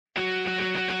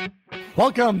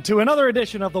Welcome to another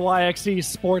edition of the YXE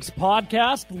Sports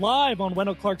Podcast, live on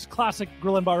Wendell Clark's Classic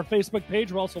Grill and Bar Facebook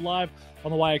page. We're also live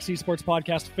on the YXE Sports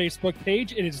Podcast Facebook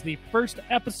page. It is the first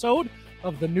episode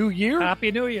of the new year. Happy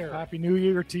New Year. Happy New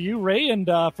Year to you, Ray. And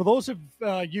for those of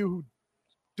you who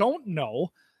don't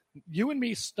know, you and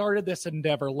me started this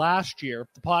endeavor last year,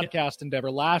 the podcast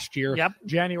endeavor last year,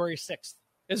 January 6th.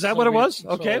 Is that what it was?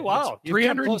 Okay, wow.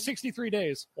 363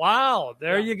 days. Wow,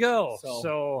 there you go.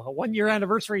 So a 1 year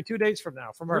anniversary 2 days from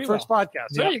now from our first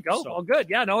podcast. There you go. Well, good.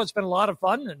 Yeah, no, it's been a lot of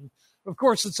fun. And, of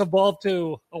course, it's evolved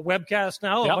to a webcast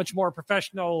now, a much more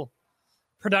professional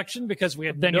production because we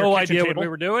had no idea what we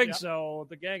were doing. Yep. So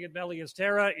the gang at Melius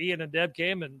Terra, Ian and Deb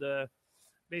came and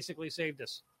basically saved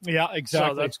us. Yeah, exactly.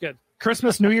 So that's good.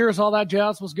 Christmas, New Year's, all that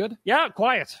jazz was good? Yeah,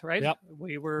 quiet, right? Yep.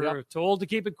 We were told to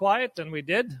keep it quiet, and we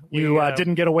did. You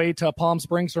didn't get away to Palm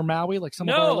Springs or Maui like some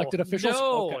of our elected officials?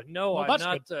 No, I'm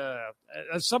not.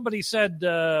 As somebody said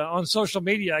on social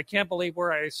media, I can't believe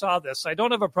where I saw this. I don't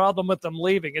have a problem with them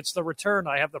leaving. It's the return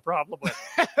I have the problem with.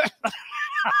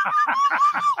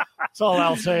 That's all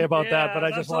I'll say about that, but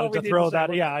I just wanted to throw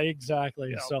that. Yeah,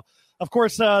 exactly. Yeah. So, of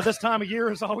course, this time of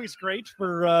year is always great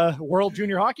for World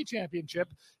Junior Hockey Championship.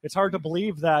 It's hard to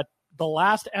believe that the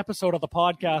last episode of the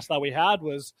podcast that we had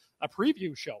was a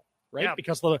preview show, right? Yep.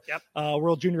 Because the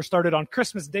World Junior started on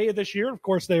Christmas Day this year. Of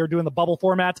course, they are doing the bubble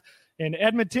format in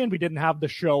Edmonton. We didn't have the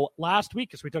show last week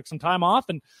because we took some time off.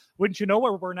 And wouldn't you know,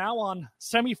 we're now on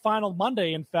semifinal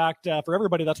Monday. In fact, for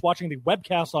everybody that's watching the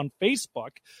webcast on Facebook,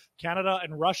 Canada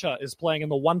and Russia is playing in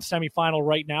the one semifinal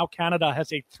right now. Canada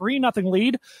has a 3-0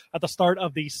 lead at the start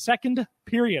of the second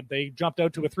period. They jumped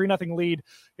out to a 3-0 lead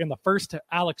in the first.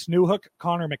 Alex Newhook,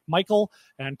 Connor McMichael,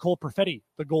 and Cole Perfetti,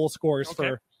 the goal scorers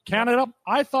for Canada.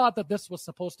 I thought that this was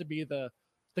supposed to be the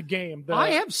game.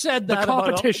 I have said that the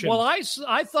competition. I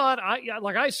thought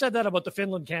I said that about the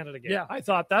Finland-Canada game. Yeah. I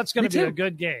thought that's going to be a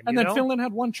good game. And then Finland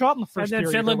had one shot in the first period.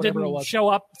 And then Finland didn't show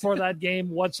up for that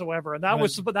game whatsoever. And that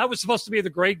was supposed to be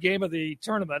the great game of the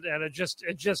tournament, and it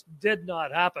just did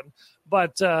not happen.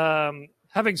 But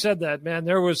having said that, man,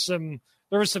 there was some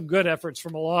good efforts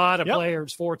from a lot of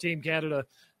players for Team Canada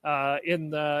in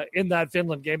that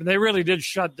Finland game, and they really did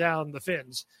shut down the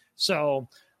Finns. So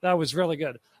that was really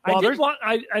good. Well,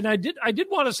 I did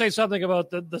want to say something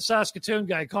about the Saskatoon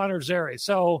guy, Connor Zary.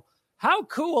 So how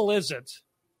cool is it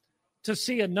to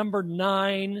see a number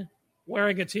 9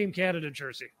 wearing a Team Canada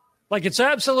jersey? Like, it's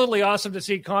absolutely awesome to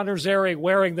see Connor Zary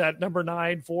wearing that number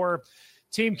 9 for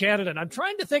Team Canada. And I'm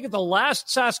trying to think of the last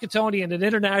Saskatoonian in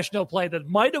international play that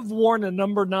might have worn a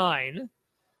number 9.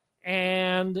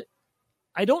 And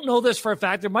I don't know this for a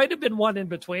fact. There might have been one in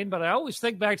between, but I always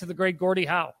think back to the great Gordie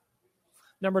Howe.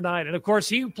 Number 9. And, of course,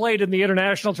 he played in the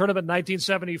international tournament in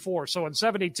 1974. So in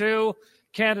 72,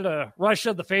 Canada,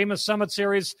 Russia, the famous Summit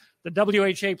Series, the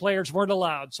WHA players weren't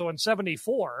allowed. So in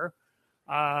 74,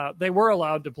 they were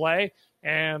allowed to play.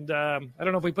 And I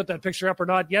don't know if we put that picture up or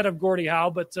not yet of Gordie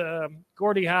Howe, but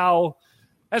Gordie Howe,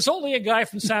 as only a guy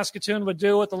from Saskatoon would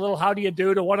do, with the little how do you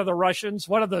do to one of the Russians,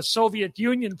 one of the Soviet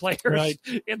Union players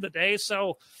in the day.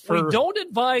 So we don't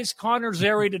advise Connor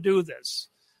Zary to do this.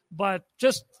 But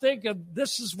just think of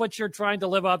this is what you're trying to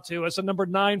live up to as a number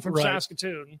 9 from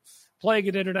Saskatoon playing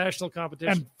in international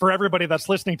competition. And for everybody that's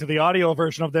listening to the audio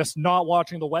version of this, not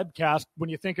watching the webcast, when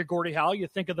you think of Gordie Howe, you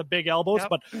think of the big elbows. Yep.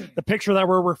 But the picture that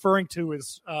we're referring to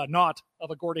is not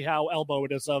of a Gordie Howe elbow.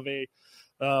 It is of a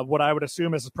what I would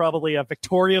assume is probably a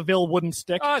Victoriaville wooden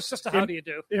stick. Oh, it's just a how do you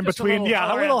do. In between,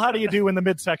 a little how do you do in the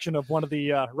midsection of one of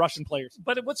the Russian players.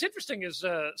 But what's interesting is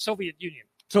Soviet Union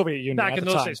back in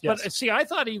those days. Yes. But see, I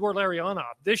thought Igor Larionov,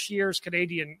 this year's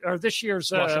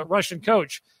Russian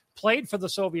coach, played for the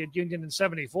Soviet Union in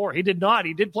 74. He did not.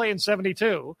 He did play in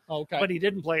 72, but he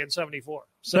didn't play in 74.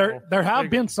 So there have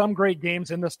been some great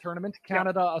games in this tournament,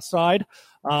 Canada aside.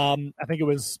 I think it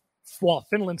was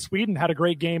Finland, Sweden had a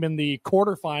great game in the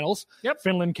quarterfinals. Yep.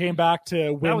 Finland came back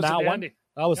to win that one.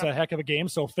 That was a heck of a game.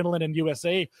 So Finland and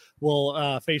USA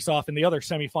will face off in the other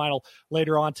semifinal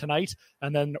later on tonight.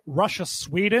 And then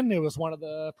Russia-Sweden, it was one of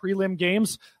the prelim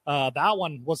games. That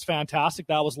one was fantastic.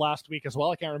 That was last week as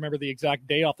well. I can't remember the exact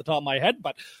day off the top of my head,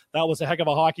 but that was a heck of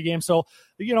a hockey game. So,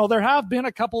 there have been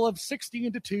a couple of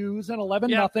 16-2s and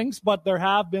 11-0s, but there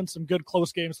have been some good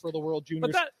close games for the World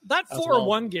Juniors. But that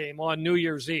 4-1 game on New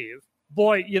Year's Eve,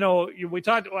 boy, we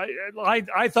talked.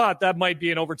 I thought that might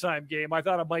be an overtime game. I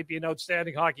thought it might be an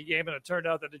outstanding hockey game, and it turned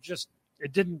out that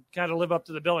it didn't kind of live up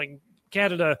to the billing.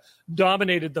 Canada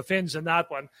dominated the Finns in that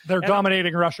one. They're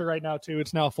dominating Russia right now, too.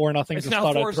 It's now 4-0. Just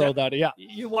thought I'd throw that. Yeah.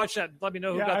 You watch that. Let me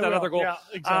know who got that other goal. Yeah,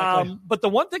 exactly. But the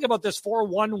one thing about this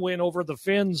 4-1 win over the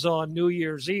Finns on New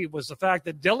Year's Eve was the fact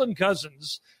that Dylan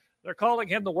Cousins They're calling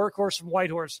him the workhorse from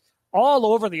Whitehorse all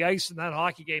over the ice in that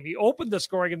hockey game. He opened the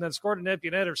scoring and then scored an empty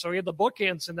netter. So he had the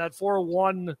bookends in that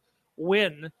 4-1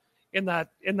 win in that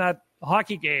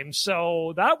hockey game.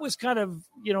 So that was kind of,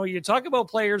 you talk about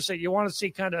players that you want to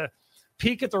see kind of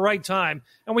peak at the right time.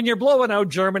 And when you're blowing out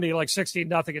Germany like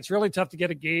 16-0, it's really tough to get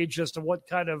a gauge as to what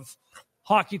kind of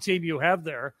hockey team you have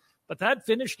there. But that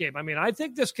Finnish game, I mean, I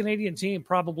think this Canadian team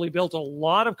probably built a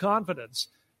lot of confidence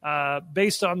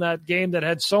based on that game that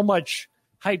had so much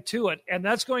hype to it. And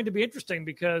that's going to be interesting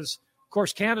because, of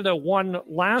course, Canada won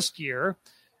last year.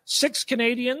 6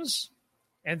 Canadians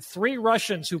and 3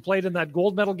 Russians who played in that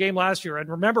gold medal game last year. And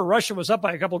remember, Russia was up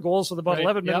by a couple of goals with about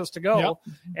 11 minutes to go.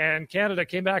 And Canada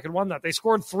came back and won that. They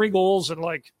scored 3 goals in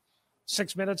like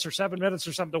 6 minutes or 7 minutes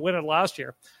or something to win it last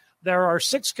year. There are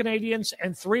 6 Canadians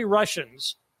and 3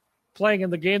 Russians playing in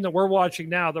the game that we're watching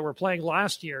now that were playing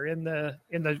last year in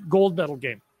the gold medal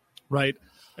game. Right.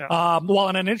 Yeah. Well,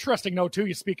 on an interesting note, too,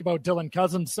 you speak about Dylan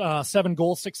Cousins, 7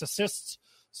 goals, 6 assists.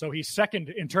 So he's second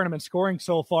in tournament scoring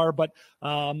so far. But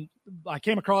I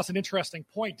came across an interesting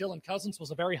point. Dylan Cousins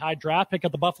was a very high draft pick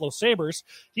of the Buffalo Sabres.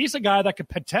 He's a guy that could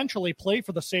potentially play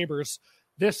for the Sabres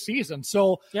this season.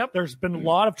 So there's been a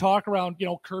lot of talk around,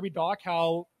 Kirby Dach,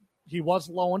 how he was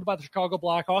loaned by the Chicago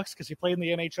Blackhawks because he played in the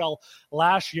NHL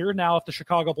last year. Now, if the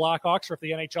Chicago Blackhawks or if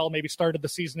the NHL maybe started the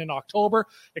season in October,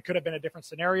 it could have been a different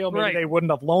scenario. Maybe they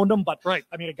wouldn't have loaned him. But,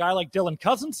 I mean, a guy like Dylan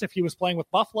Cousins, if he was playing with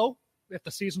Buffalo, if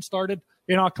the season started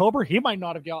in October, he might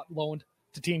not have got loaned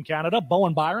to Team Canada.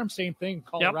 Bowen Byram, same thing,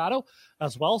 Colorado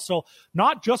as well. So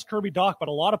not just Kirby Dach, but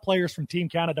a lot of players from Team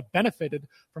Canada benefited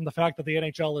from the fact that the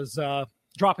NHL is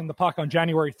dropping the puck on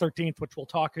January 13th, which we'll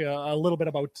talk a little bit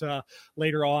about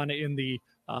later on in the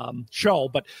show.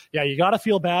 But, yeah, you got to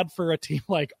feel bad for a team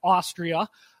like Austria,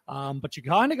 but you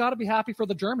kind of got to be happy for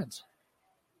the Germans.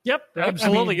 Yep,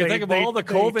 absolutely. You think of all the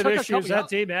COVID issues that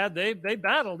team had. They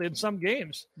battled in some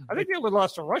games. I think they only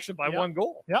lost to Russia by 1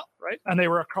 goal. Yeah, right. And they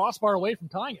were a crossbar away from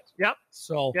tying it. Yep.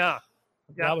 So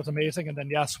that was amazing. And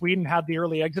then, Sweden had the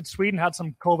early exit. Sweden had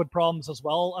some COVID problems as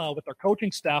well with their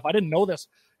coaching staff. I didn't know this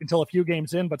until a few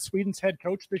games in, but Sweden's head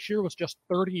coach this year was just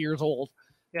 30 years old.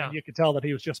 Yeah. And you could tell that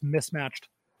he was just mismatched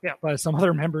by some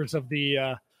other members of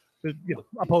the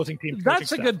opposing team.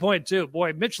 That's a good point, too.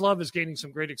 Boy, Mitch Love is gaining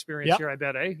some great experience here, I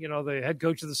bet, eh? The head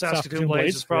coach of the Saskatoon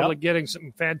Blades is probably getting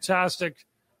some fantastic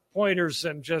pointers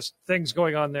and just things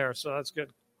going on there, so that's good.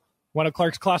 One of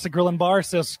Clark's Classic Grill and Bar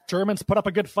says Germans put up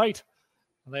a good fight.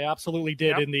 They absolutely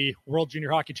did in the World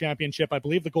Junior Hockey Championship. I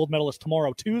believe the gold medal is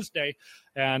tomorrow, Tuesday,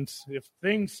 and if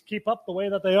things keep up the way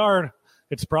that they are,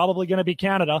 it's probably going to be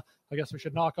Canada. I guess we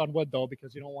should knock on wood, though,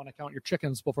 because you don't want to count your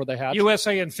chickens before they hatch.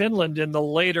 USA and Finland in the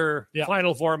later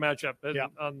Final Four matchup.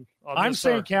 I'm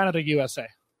saying Canada, USA.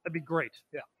 That'd be great.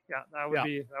 Yeah, that would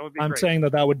be I'm great. saying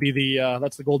that would be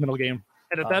that's the gold medal game.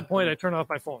 And at that point, I turn off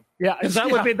my phone. Yeah, because that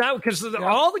would be that. Because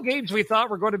all the games we thought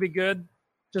were going to be good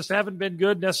just haven't been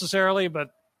good necessarily.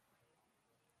 But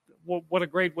what a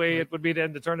great way it would be to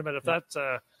end the tournament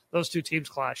if those two teams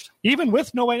clashed. Even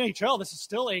with no NHL, this is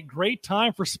still a great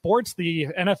time for sports. The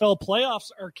NFL playoffs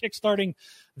are kickstarting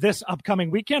this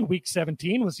upcoming weekend. Week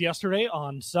 17 was yesterday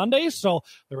on Sunday, so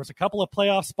there was a couple of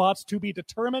playoff spots to be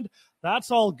determined.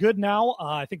 That's all good now.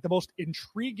 I think the most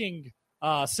intriguing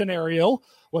scenario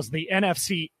was the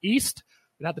NFC East.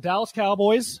 It had the Dallas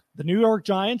Cowboys, the New York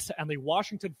Giants, and the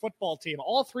Washington football team.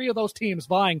 All 3 of those teams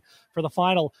vying for the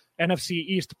final NFC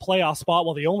East playoff spot.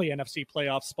 Well, the only NFC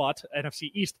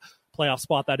East playoff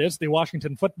spot, that is. The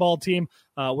Washington football team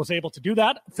was able to do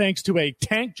that thanks to a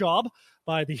tank job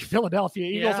by the Philadelphia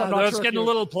Eagles. I'm not sure getting a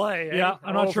little play. Yeah,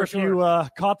 I'm not sure if you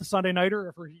caught the Sunday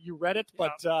Nighter or if you read it,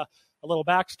 but a little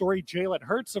backstory. Jalen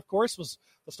Hurts, of course, was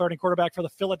the starting quarterback for the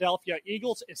Philadelphia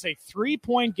Eagles. It's a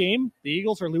 3-point game. The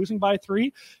Eagles are losing by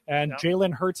 3, and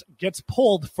Jalen Hurts gets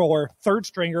pulled for third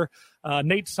stringer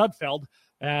Nate Sudfeld,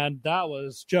 and that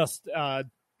was just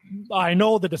I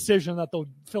know the decision that the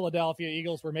Philadelphia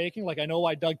Eagles were making. Like, I know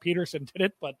why Doug Peterson did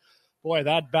it, but boy,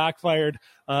 that backfired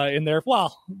in there.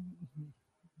 Well,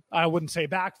 I wouldn't say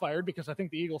backfired because I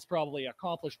think the Eagles probably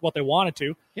accomplished what they wanted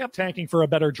to, tanking for a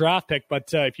better draft pick.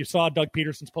 But if you saw Doug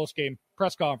Peterson's post-game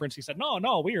press conference, he said,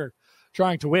 no, we are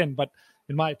trying to win. But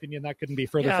in my opinion, that couldn't be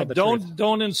further from the truth.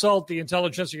 Don't insult the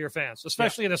intelligence of your fans,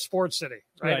 especially in a sports city,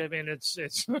 right? I mean,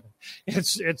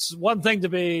 it's one thing to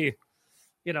be,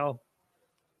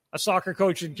 a soccer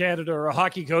coach in Canada or a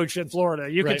hockey coach in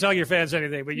Florida. You can tell your fans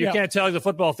anything, but you can't tell the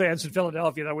football fans in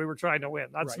Philadelphia that we were trying to win.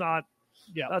 That's not.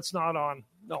 Yeah, that's not on.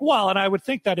 No. Well, and I would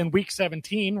think that in Week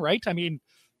 17, right? I mean,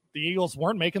 the Eagles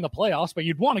weren't making the playoffs, but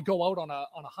you'd want to go out on a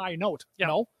high note,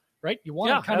 right? You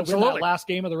want to kind of win that last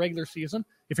game of the regular season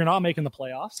if you're not making the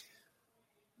playoffs.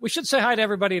 we should say hi to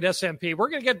everybody at SMP. We're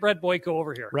going to get Brett Boyko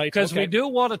over here. Right. Because we do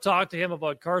want to talk to him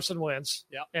about Carson Wentz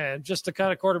and just the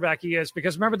kind of quarterback he is.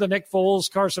 Because remember the Nick Foles,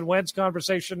 Carson Wentz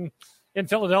conversation in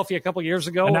Philadelphia a couple of years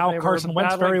ago? And now Carson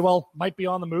Wentz very well might be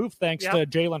on the move thanks to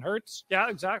Jalen Hurts. Yeah,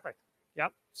 exactly.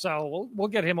 Yep. So we'll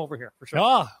get him over here for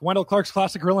sure. Wendell Clark's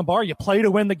Classic Grill and Bar. You play to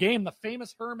win the game. The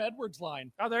famous Herm Edwards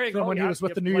line. Oh, there you go. When he was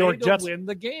with the New York Jets. Win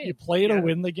the game. You play to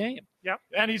win the game. Yep.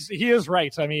 And he is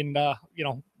right. I mean,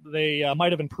 they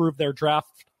might have improved their draft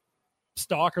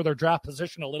stock or their draft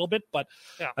position a little bit, but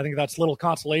I think that's little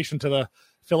consolation to the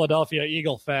Philadelphia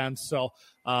Eagle fans. So,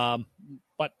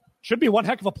 but should be one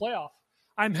heck of a playoff.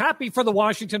 I'm happy for the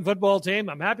Washington football team.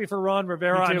 I'm happy for Ron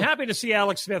Rivera. I'm happy to see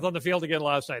Alex Smith on the field again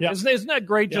last night. Yep. Isn't that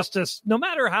great? Just to, no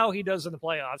matter how he does in the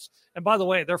playoffs. And by the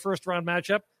way, their first round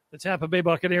matchup, the Tampa Bay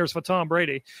Buccaneers with Tom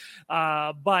Brady.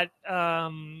 But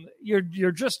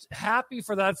you're just happy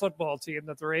for that football team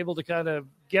that they're able to kind of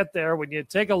get there. When you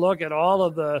take a look at all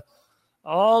of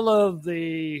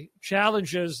the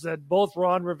challenges that both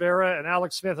Ron Rivera and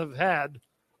Alex Smith have had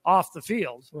off the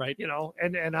field, right?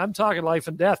 And I'm talking life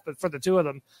and death, but for the two of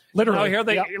them, literally,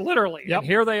 and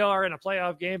here they are in a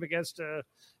playoff game against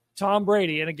Tom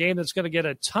Brady in a game that's going to get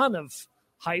a ton of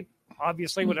hype.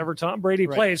 Obviously, whenever Tom Brady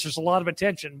plays, there's a lot of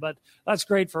attention, but that's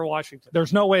great for Washington.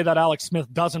 There's no way that Alex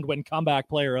Smith doesn't win Comeback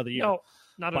Player of the Year. No,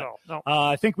 not at all. No.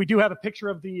 I think we do have a picture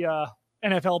of the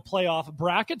NFL playoff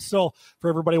bracket. So for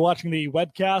everybody watching the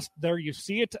webcast, there you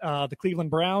see it. The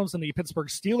Cleveland Browns and the Pittsburgh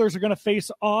Steelers are going to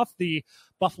face off. The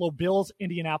Buffalo Bills,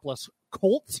 Indianapolis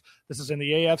Colts. This is in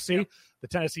the AFC. Yep. The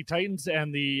Tennessee Titans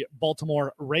and the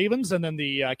Baltimore Ravens. And then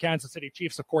the Kansas City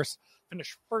Chiefs, of course,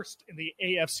 finish first in the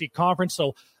AFC conference.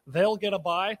 So they'll get a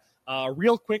bye.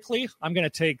 Real quickly, I'm going to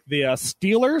take the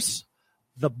Steelers,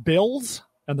 the Bills,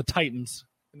 and the Titans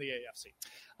in the AFC.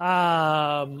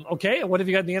 Okay, what have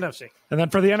you got in the NFC? And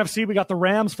then for the NFC, we got the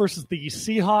Rams versus the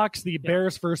Seahawks, the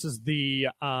Bears versus the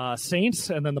Saints,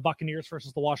 and then the Buccaneers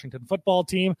versus the Washington football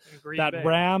team.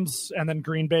 Rams and then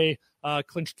Green Bay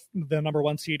clinched the number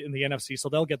one seed in the NFC, so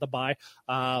they'll get the bye.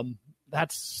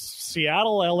 That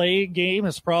Seattle-LA game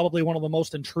is probably one of the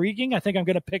most intriguing. I think I'm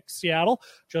going to pick Seattle.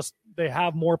 Just they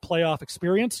have more playoff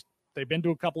experience. They've been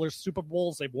to a couple of Super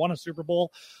Bowls. They've won a Super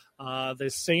Bowl. The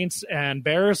Saints and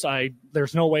Bears,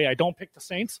 there's no way I don't pick the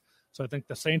Saints. So I think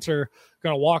the Saints are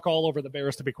going to walk all over the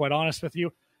Bears, to be quite honest with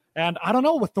you. And I don't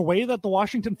know, with the way that the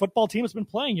Washington football team has been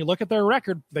playing, you look at their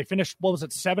record, they finished,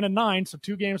 7-9, so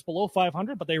 2 games below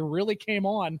 500, but they really came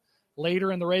on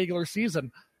later in the regular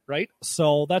season, right?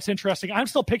 So that's interesting. I'm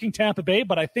still picking Tampa Bay,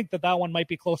 but I think that one might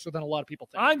be closer than a lot of people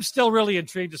think. I'm still really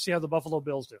intrigued to see how the Buffalo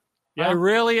Bills do. Yeah. I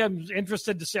really am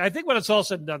interested to see. I think when it's all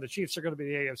said and done, the Chiefs are going to be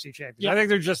the AFC champions. Yep. I think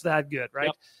they're just that good, right?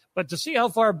 Yep. But to see how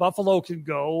far Buffalo can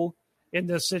go in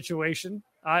this situation,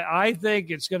 I think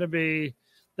it's going to be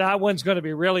 – that one's going to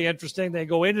be really interesting. They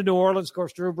go into New Orleans, of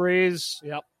course, Drew Brees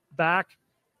back.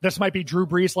 This might be Drew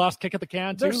Brees' last kick at the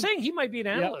can, too. They're saying he might be an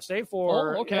analyst,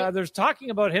 there's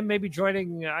talking about him maybe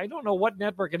joining – I don't know what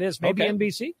network it is, maybe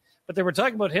NBC. But they were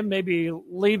talking about him maybe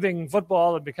leaving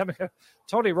football and becoming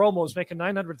Tony Romo's making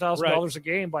 $900,000 a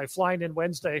game by flying in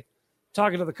Wednesday,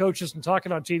 talking to the coaches and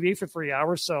talking on TV for 3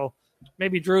 hours. So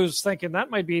maybe Drew's thinking that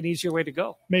might be an easier way to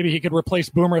go. Maybe he could replace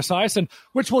Boomer Esiason,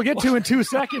 which we'll get to in 2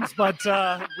 seconds. But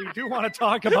we do want to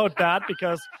talk about that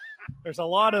because there's a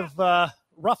lot of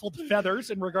ruffled feathers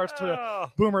in regards to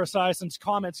Boomer Esiason's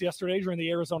comments yesterday during the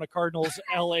Arizona Cardinals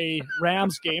LA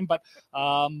Rams game. But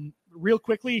real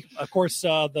quickly, of course,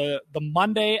 the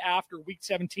Monday after Week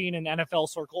 17 in NFL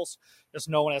circles is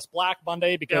known as Black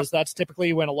Monday because that's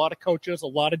typically when a lot of coaches, a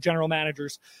lot of general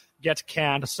managers get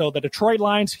canned. So the Detroit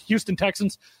Lions, Houston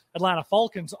Texans, Atlanta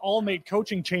Falcons all made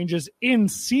coaching changes in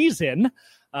season,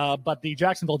 but the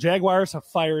Jacksonville Jaguars have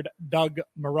fired Doug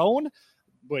Marrone,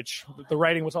 which the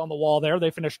writing was on the wall there.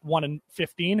 They finished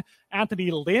 1-15.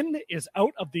 Anthony Lynn is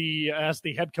out of as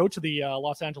the head coach of the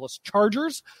Los Angeles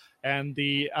Chargers, and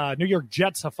the New York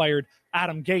Jets have fired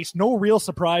Adam Gase. No real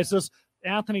surprises.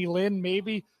 Anthony Lynn,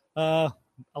 maybe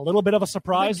a little bit of a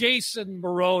surprise. Gase and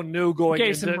Marrone knew going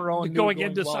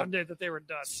into Sunday that they were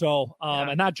done. So,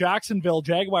 and that Jacksonville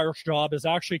Jaguars job is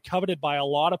actually coveted by a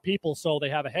lot of people. So they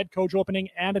have a head coach opening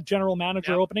and a general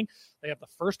manager opening. They have the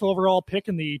first overall pick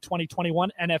in the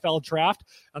 2021 NFL draft,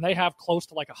 and they have close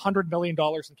to like $100 million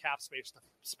in cap space to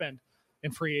spend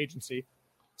in free agency.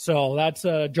 So that's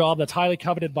a job that's highly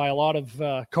coveted by a lot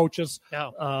of coaches.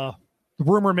 Yeah.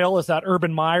 The rumor mill is that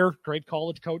Urban Meyer, great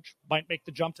college coach, might make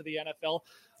the jump to the NFL.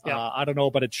 I don't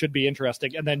know, but it should be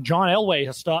interesting. And then John Elway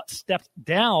has stepped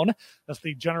down as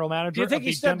the general manager of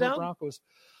the Denver Broncos.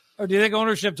 Or do you think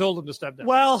ownership told him to step down?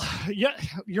 Well, yeah,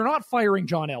 you're not firing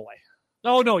John Elway.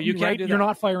 Oh, no, you can't right? do that. You're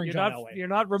not firing John Elway. You're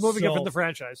not removing him from the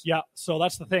franchise. Yeah, so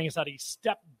that's the thing, is that he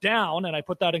stepped down, and I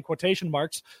put that in quotation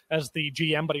marks, as the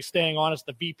GM, but he's staying on as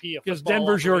the VP of because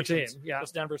Denver's your team. Yeah,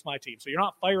 because Denver's my team. So you're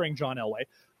not firing John Elway.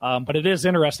 But it is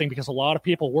interesting because a lot of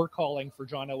people were calling for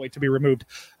John Elway to be removed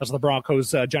as the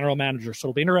Broncos general manager. So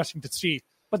it'll be interesting to see.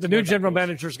 But the new general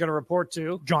manager is going to report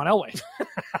to John Elway.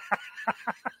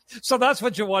 So that's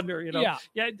what you wonder, Yeah,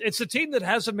 it's a team that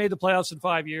hasn't made the playoffs in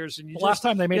 5 years, and last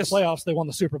time they made the playoffs, they won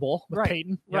the Super Bowl with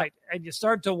Peyton. Right, and you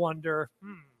start to wonder,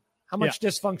 how much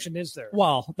dysfunction is there?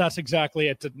 Well, that's exactly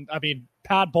it. I mean,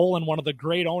 Pat Bowlen, one of the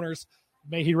great owners,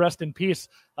 may he rest in peace,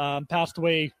 passed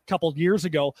away a couple years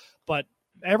ago, but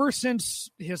ever since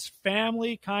his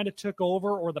family kind of took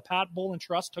over, or the Pat Bowlen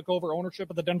Trust took over ownership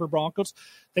of the Denver Broncos,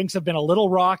 things have been a little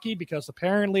rocky because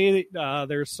apparently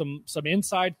there's some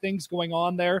inside things going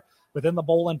on there within the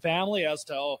Bowlen family as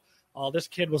to, this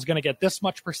kid was going to get this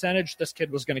much percentage, this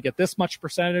kid was going to get this much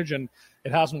percentage, and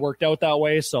it hasn't worked out that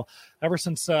way. So ever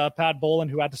since Pat Bowlen,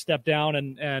 who had to step down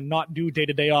and not do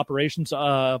day-to-day operations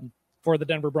for the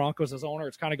Denver Broncos as owner,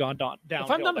 it's kind of gone down. If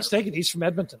I'm not mistaken, he's from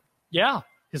Edmonton. Yeah.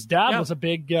 His dad was a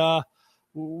big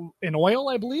in oil,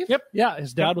 I believe. Yep. Yeah,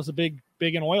 his dad was a big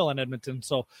in oil in Edmonton,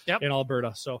 so in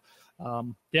Alberta. So,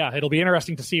 it'll be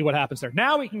interesting to see what happens there.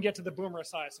 Now we can get to the Boomer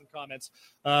Esiason comments.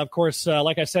 Of course,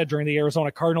 like I said, during the Arizona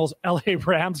Cardinals LA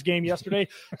Rams game yesterday,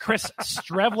 Chris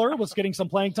Streveler was getting some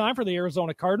playing time for the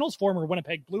Arizona Cardinals, former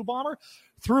Winnipeg Blue Bomber,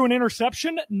 threw an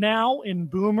interception. Now, in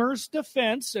Boomer's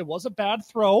defense, it was a bad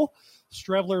throw.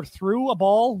 Streveler threw a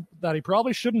ball that he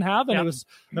probably shouldn't have, and it was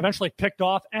eventually picked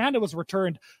off, and it was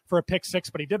returned for a pick six.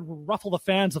 But he did ruffle the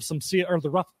fans of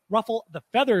ruffle the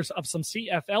feathers of some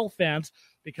CFL fans,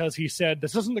 because he said,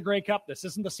 "This isn't the Grey Cup. This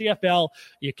isn't the CFL.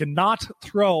 You cannot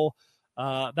throw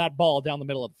that ball down the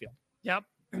middle of the field." Yep.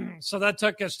 So that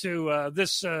took us to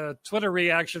this Twitter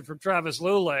reaction from Travis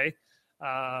Lulay,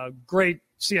 great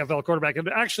CFL quarterback, and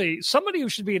actually somebody who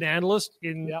should be an analyst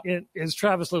is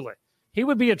Travis Lulay. He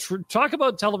would be talk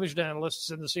about television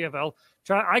analysts in the CFL.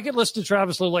 I could listen to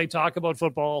Travis Lulay talk about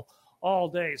football all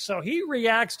day. So he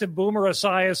reacts to Boomer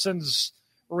Esiason's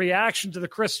reaction to the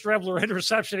Chris Streveler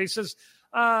interception. He says,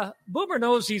 Boomer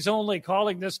knows he's only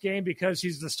calling this game because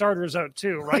the starter's out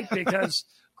too, right? Because,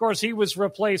 of course, he was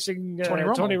replacing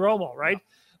Tony Romo, right? Yeah.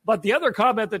 But the other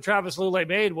comment that Travis Lulay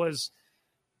made was,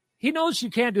 he knows you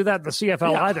can't do that in the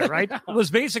CFL either, right? It was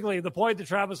basically the point that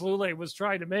Travis Lulay was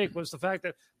trying to make, was the fact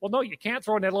that, well, no, you can't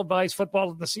throw an ill-advised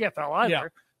football in the CFL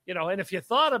either. Yeah. And if you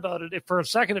thought about it for a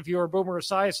second, if you were Boomer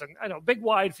Esiason, I know, big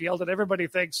wide field, and everybody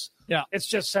thinks it's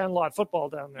just Sandlot football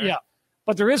down there. Yeah.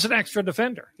 But there is an extra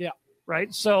defender. Yeah.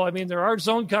 Right? So, I mean, there are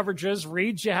zone coverages,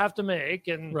 reads you have to make,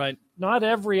 and not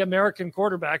every American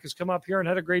quarterback has come up here and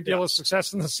had a great deal of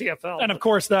success in the CFL. And, of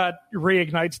course, that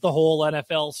reignites the whole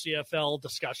NFL, CFL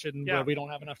discussion, where we don't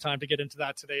have enough time to get into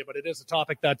that today, but it is a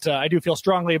topic that I do feel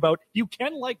strongly about. You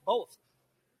can like both.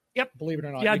 Yep. Believe it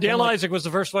or not. Yeah, Dale Isaac was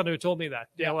the first one who told me that.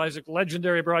 Dale Isaac,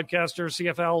 legendary broadcaster,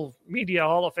 CFL Media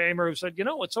Hall of Famer, who said,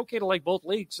 it's okay to like both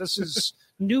leagues. This is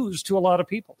news to a lot of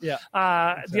people. Yeah.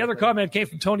 Exactly. The other comment came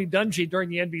from Tony Dungy during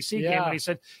the NBC game, and he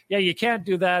said, you can't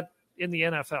do that in the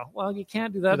NFL. Well, you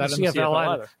can't do that in the CFL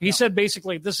either. He said,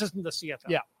 basically, this isn't the CFL.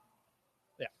 Yeah.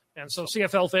 And so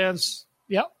CFL fans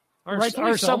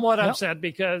are somewhat upset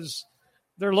because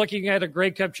they're looking at a Grey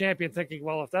Cup champion thinking,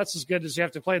 well, if that's as good as you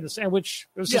have to play in the sandwich,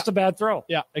 it was just a bad throw.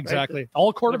 Yeah, exactly. Right?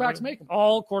 All quarterbacks make them.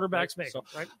 All quarterbacks make them,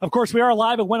 right? Of course, we are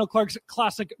live at Wendell Clark's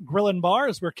Classic Grill and Bar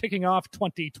as we're kicking off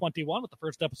 2021 with the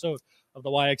first episode of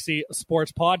the YXC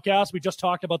Sports Podcast. We just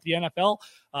talked about the NFL.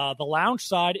 The lounge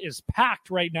side is packed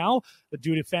right now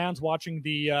due to fans watching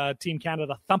the Team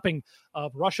Canada thumping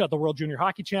of Russia at the World Junior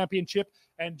Hockey Championship.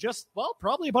 And just,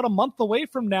 probably about a month away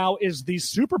from now is the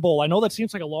Super Bowl. I know that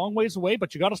seems like a long ways away,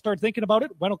 but you got to start thinking about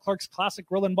it. Wendell Clark's Classic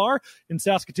Grill and Bar in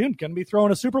Saskatoon going to be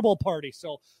throwing a Super Bowl party.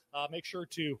 So make sure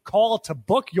to call to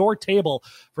book your table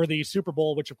for the Super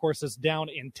Bowl, which, of course, is down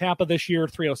in Tampa this year,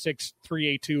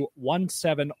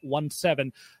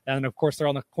 306-382-1717. And, of course, they're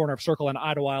on the corner of Circle and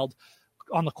Idlewild.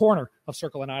 But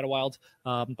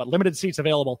limited seats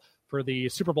available for the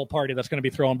Super Bowl party that's going to be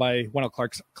thrown by Wendell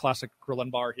Clark's Classic Grill and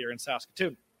Bar here in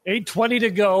Saskatoon. 8:20 to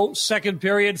go, second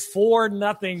period,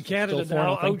 4-0 Canada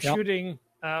now, out-shooting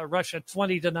Russia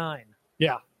 20-9.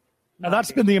 Yeah. Now,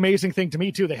 that's been the amazing thing to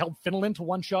me, too. They held Finland to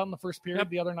one shot in the first period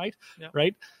the other night,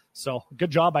 right? So,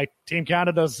 good job by Team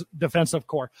Canada's defensive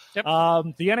core. Yep.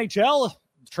 The NHL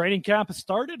training camp has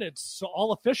started. It's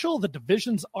all official. The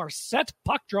divisions are set.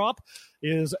 Puck drop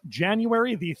is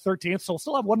January the 13th. So we'll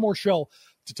still have one more show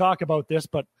to talk about this,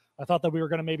 but I thought that we were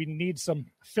going to maybe need some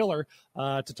filler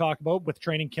to talk about with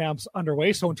training camps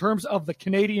underway. So in terms of the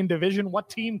Canadian division, what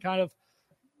team kind of,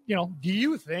 do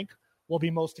you think will be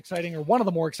most exciting or one of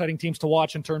the more exciting teams to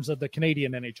watch in terms of the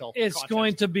Canadian NHL? It's content?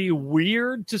 going to be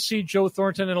weird to see Joe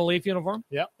Thornton in a Leaf uniform.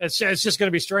 Yeah. It's just going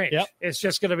to be strange. Yep. It's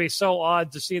just going to be so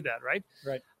odd to see that, right?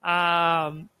 Right.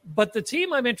 But the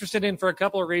team I'm interested in for a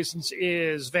couple of reasons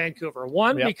is Vancouver.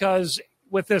 One, Yep. because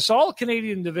with this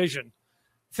all-Canadian division,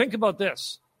 think about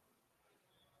this.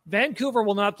 Vancouver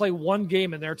will not play one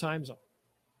game in their time zone.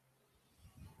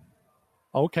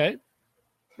 Okay.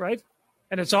 Right?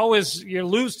 And it's always you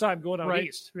lose time going out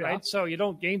east, right? Yeah. So you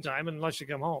don't gain time unless you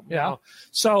come home. Yeah.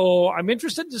 So I'm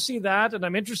interested to see that, and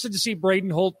I'm interested to see Braden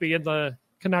Holtby in the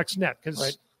Canucks net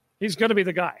because he's going to be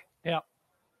the guy. Yeah.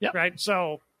 Yeah. Right.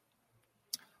 So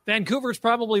Vancouver's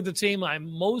probably the team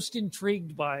I'm most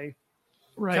intrigued by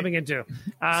coming into.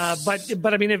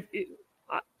 But I mean,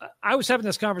 I was having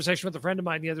this conversation with a friend of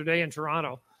mine the other day in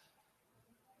Toronto.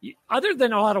 Other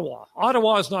than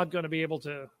Ottawa is not going to be able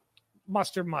to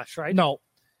muster much, right? No.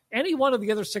 Any one of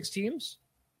the other 6 teams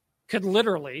could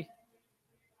literally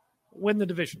win the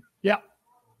division. Yeah.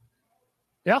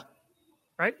 Yeah.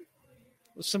 Right?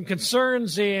 Some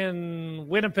concerns in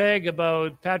Winnipeg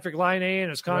about Patrick Laine and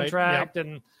his contract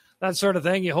and that sort of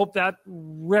thing. You hope that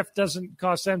rift doesn't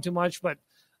cost them too much. But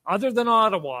other than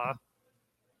Ottawa,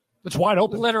 it's wide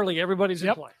open. Literally everybody's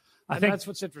in play. I think that's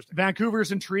what's interesting.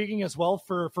 Vancouver's intriguing as well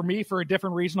for me for a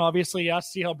different reason. Obviously, yes,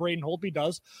 see how Braden Holtby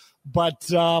does.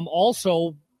 But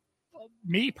also,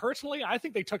 me personally, I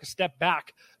think they took a step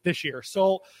back this year.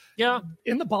 So,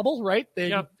 in the bubble, right,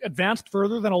 they advanced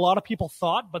further than a lot of people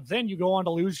thought. But then you go on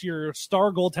to lose your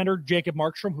star goaltender, Jacob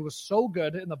Markstrom, who was so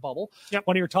good in the bubble.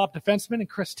 One of your top defensemen, and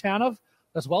Chris Tanev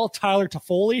as well. Tyler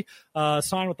Toffoli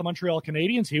signed with the Montreal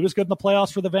Canadiens. He was good in the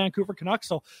playoffs for the Vancouver Canucks.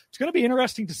 So it's going to be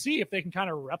interesting to see if they can kind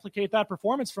of replicate that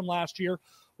performance from last year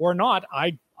or not.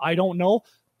 I don't know.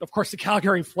 Of course, the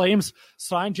Calgary Flames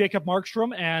signed Jacob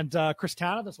Markstrom and Chris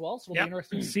Tanev as well. So it'll be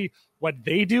interesting to see what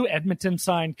they do. Edmonton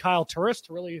signed Kyle Turris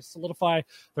to really solidify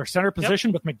their center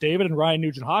position with McDavid and Ryan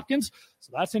Nugent-Hopkins.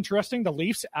 So that's interesting. The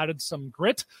Leafs added some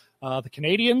grit. The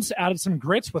Canadians added some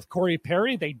grits with Corey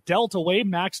Perry. They dealt away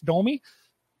Max Domi.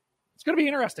 It's going to be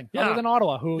interesting, other than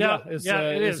Ottawa, who is a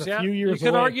few years away. You could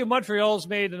away. argue Montreal's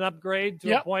made an upgrade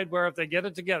to a point where if they get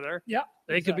it together,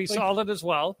 they could be solid as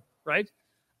well, right?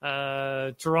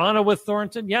 Toronto with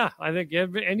Thornton, I think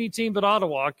any team but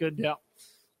Ottawa could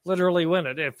literally win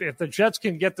it. If the Jets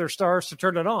can get their stars to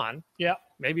turn it on,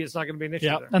 maybe it's not going to be an issue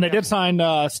there. And they did sign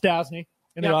Stastny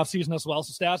in the offseason as well.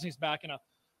 So Stastny's back in a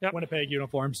Winnipeg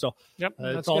uniform. So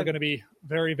it's all going to be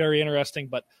very, very interesting.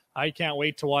 But I can't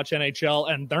wait to watch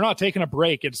NHL. And they're not taking a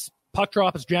break. Puck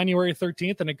drop is January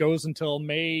 13th, and it goes until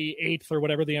May 8th or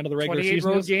whatever the end of the regular season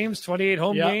 28 road games, 28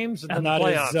 home games, and then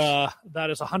that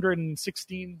is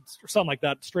 116 or something like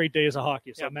that straight days of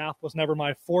hockey. So math was never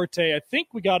my forte. I think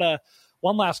we got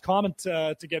one last comment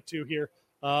to get to here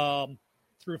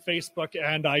through Facebook,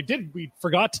 and we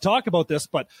forgot to talk about this,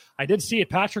 but I did see it.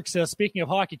 Patrick says, speaking of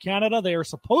Hockey Canada, they are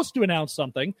supposed to announce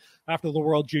something after the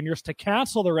World Juniors to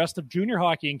cancel the rest of junior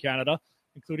hockey in Canada,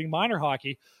 including minor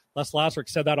hockey. Les Lasrick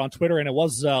said that on Twitter, and it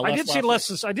was I did see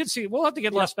Les. I did see. We'll have to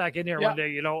get Les back in here one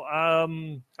day. I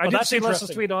did see Les's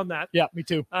tweet on that. Yeah, me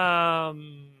too.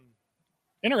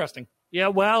 Interesting. Yeah,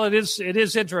 well, it is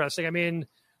interesting. I mean,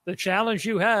 the challenge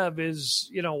you have is,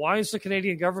 why is the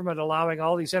Canadian government allowing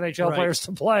all these NHL players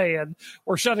to play, and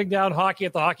we're shutting down hockey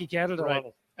at the Hockey Canada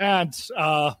level? And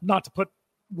not to put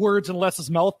words in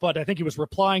Les's mouth, but I think he was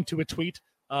replying to a tweet.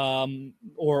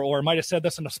 Or might have said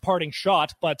this in a parting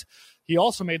shot, but he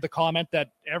also made the comment that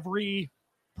every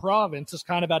province is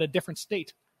kind of at a different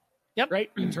state.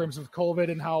 Right? In terms of COVID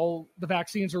and how the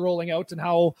vaccines are rolling out and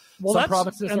how some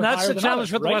provinces are higher than others. And that's the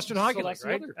challenge with the Western Hockey League,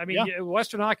 right? I mean,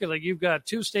 Western Hockey League, you've got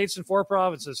 2 states and 4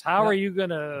 provinces. How are you going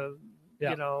to,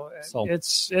 so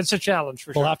it's a challenge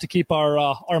for sure. We'll have to keep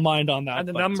our mind on that. And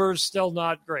the numbers still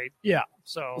not great. Yeah.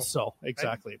 So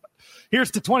exactly. But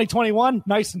here's to 2021,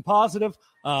 nice and positive.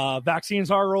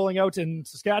 Vaccines are rolling out in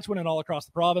Saskatchewan and all across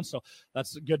the province, so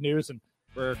that's good news. And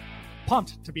we're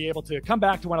pumped to be able to come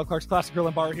back to Wendell Clark's Classic Grill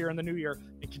and Bar here in the new year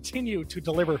and continue to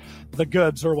deliver the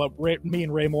goods, or what me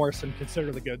and Ray Morrison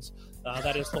consider the goods.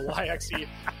 That is the YXE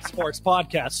Sports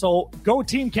Podcast. So go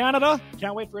Team Canada.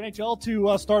 Can't wait for NHL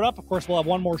to start up. Of course, we'll have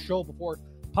one more show before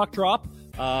puck drop.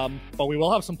 But we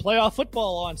will have some playoff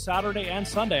football on Saturday and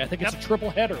Sunday. I think it's a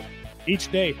triple header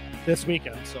each day this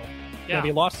weekend. So Going to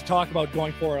be lots to talk about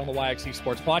going forward on the YXC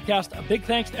Sports Podcast. A big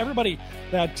thanks to everybody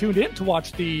that tuned in to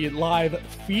watch the live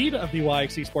feed of the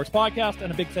YXC Sports Podcast,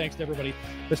 and a big thanks to everybody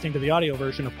listening to the audio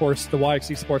version. Of course, the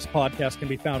YXC Sports Podcast can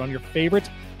be found on your favorite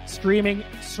streaming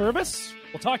service.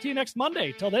 We'll talk to you next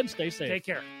Monday. Till then, stay safe. Take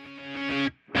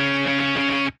care.